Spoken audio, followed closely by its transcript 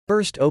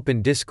First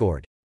open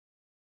Discord.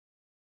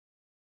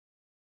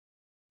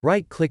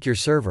 Right-click your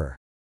server.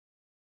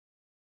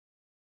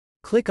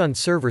 Click on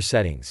Server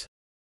Settings.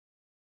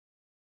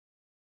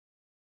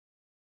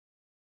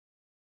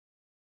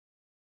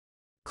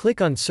 Click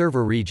on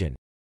Server Region.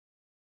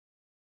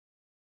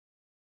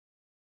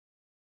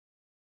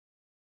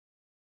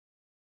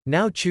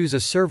 Now choose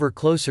a server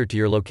closer to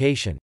your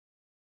location.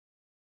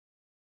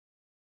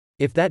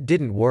 If that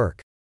didn't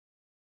work,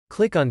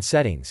 click on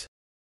Settings.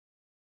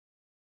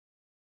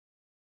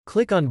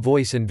 Click on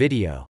Voice and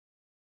Video.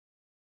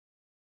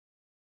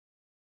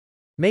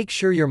 Make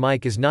sure your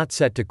mic is not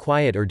set to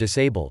quiet or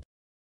disabled.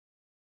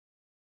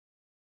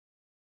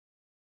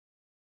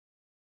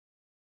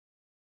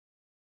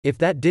 If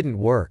that didn't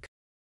work,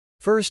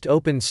 first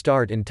open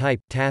Start and type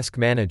Task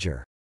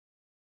Manager.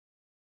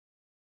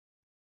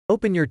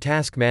 Open your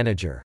Task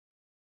Manager.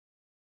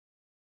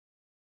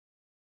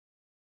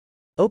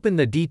 Open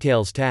the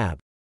Details tab.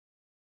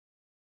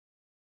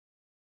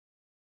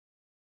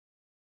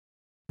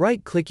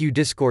 Right-click your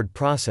Discord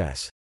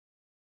process.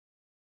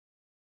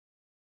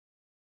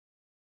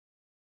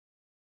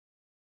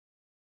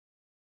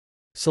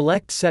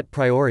 Select Set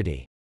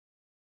Priority.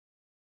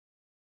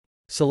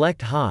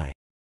 Select High.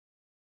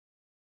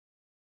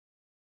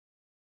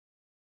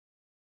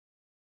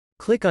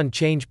 Click on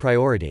Change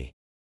Priority.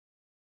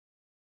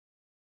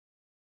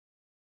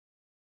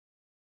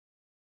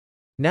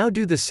 Now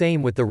do the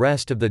same with the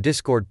rest of the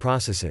Discord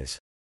processes.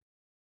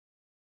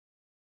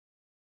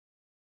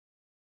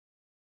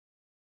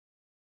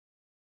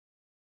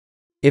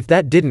 If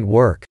that didn't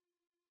work,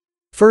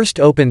 first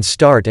open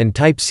Start and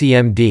type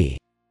CMD.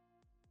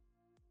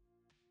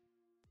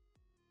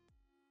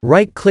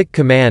 Right-click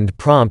Command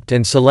Prompt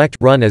and select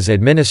Run as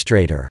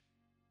Administrator.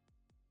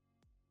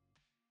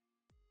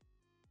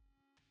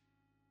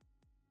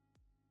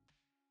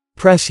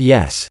 Press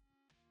Yes.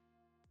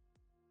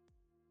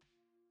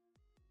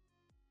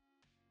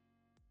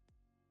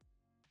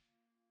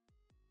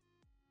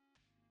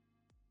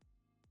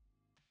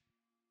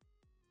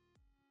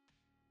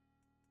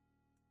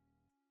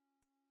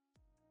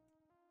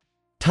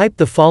 Type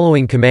the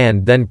following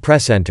command, then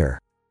press Enter.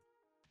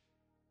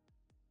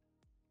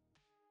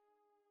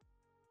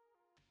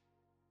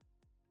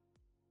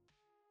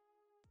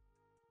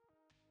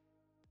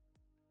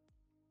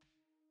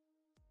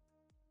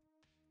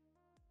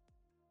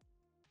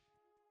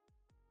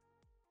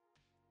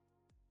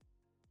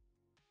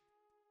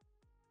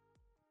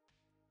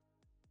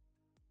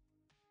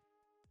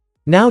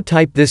 Now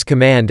type this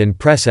command and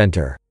press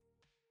Enter.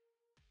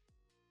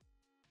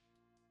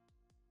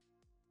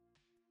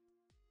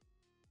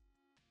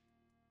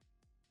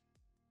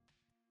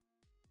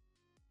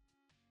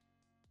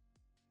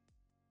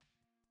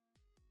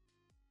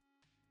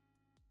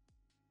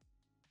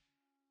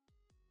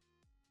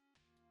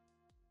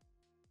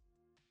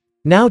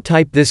 Now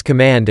type this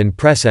command and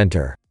press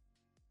Enter.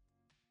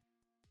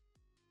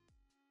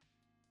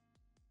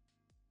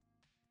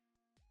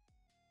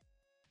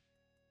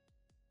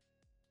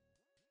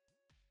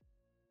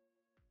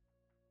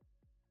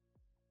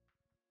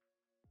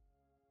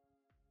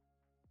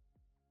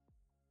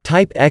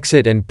 Type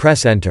Exit and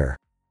press Enter.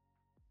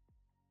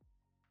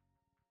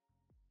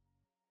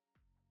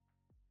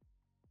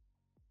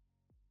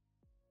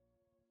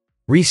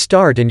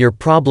 Restart and your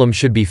problem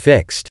should be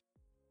fixed.